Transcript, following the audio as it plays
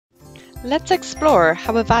Let's explore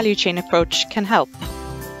how a value chain approach can help.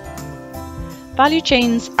 Value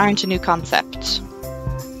chains aren't a new concept.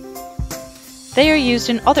 They are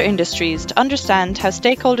used in other industries to understand how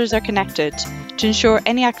stakeholders are connected to ensure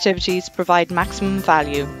any activities provide maximum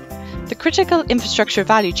value. The critical infrastructure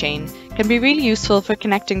value chain can be really useful for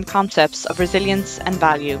connecting the concepts of resilience and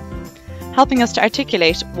value, helping us to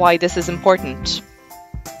articulate why this is important.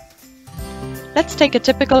 Let's take a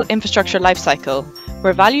typical infrastructure lifecycle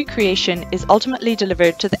where value creation is ultimately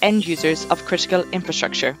delivered to the end users of critical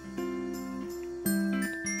infrastructure.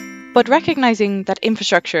 But recognizing that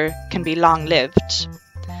infrastructure can be long-lived,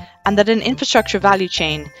 and that an infrastructure value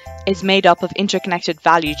chain is made up of interconnected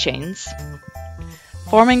value chains,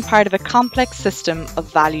 forming part of a complex system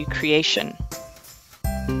of value creation.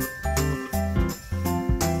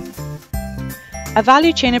 A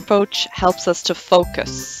value chain approach helps us to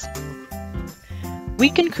focus. We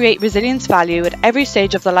can create resilience value at every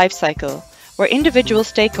stage of the life cycle, where individual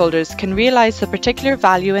stakeholders can realize the particular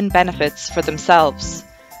value and benefits for themselves.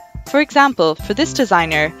 For example, for this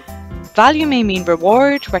designer, value may mean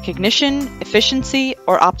reward, recognition, efficiency,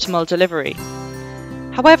 or optimal delivery.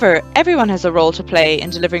 However, everyone has a role to play in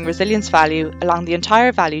delivering resilience value along the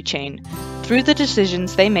entire value chain through the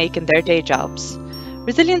decisions they make in their day jobs.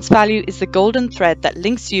 Resilience value is the golden thread that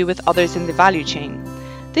links you with others in the value chain.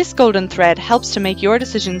 This golden thread helps to make your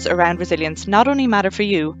decisions around resilience not only matter for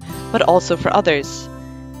you, but also for others.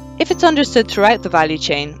 If it's understood throughout the value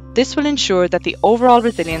chain, this will ensure that the overall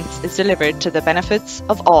resilience is delivered to the benefits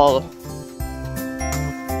of all.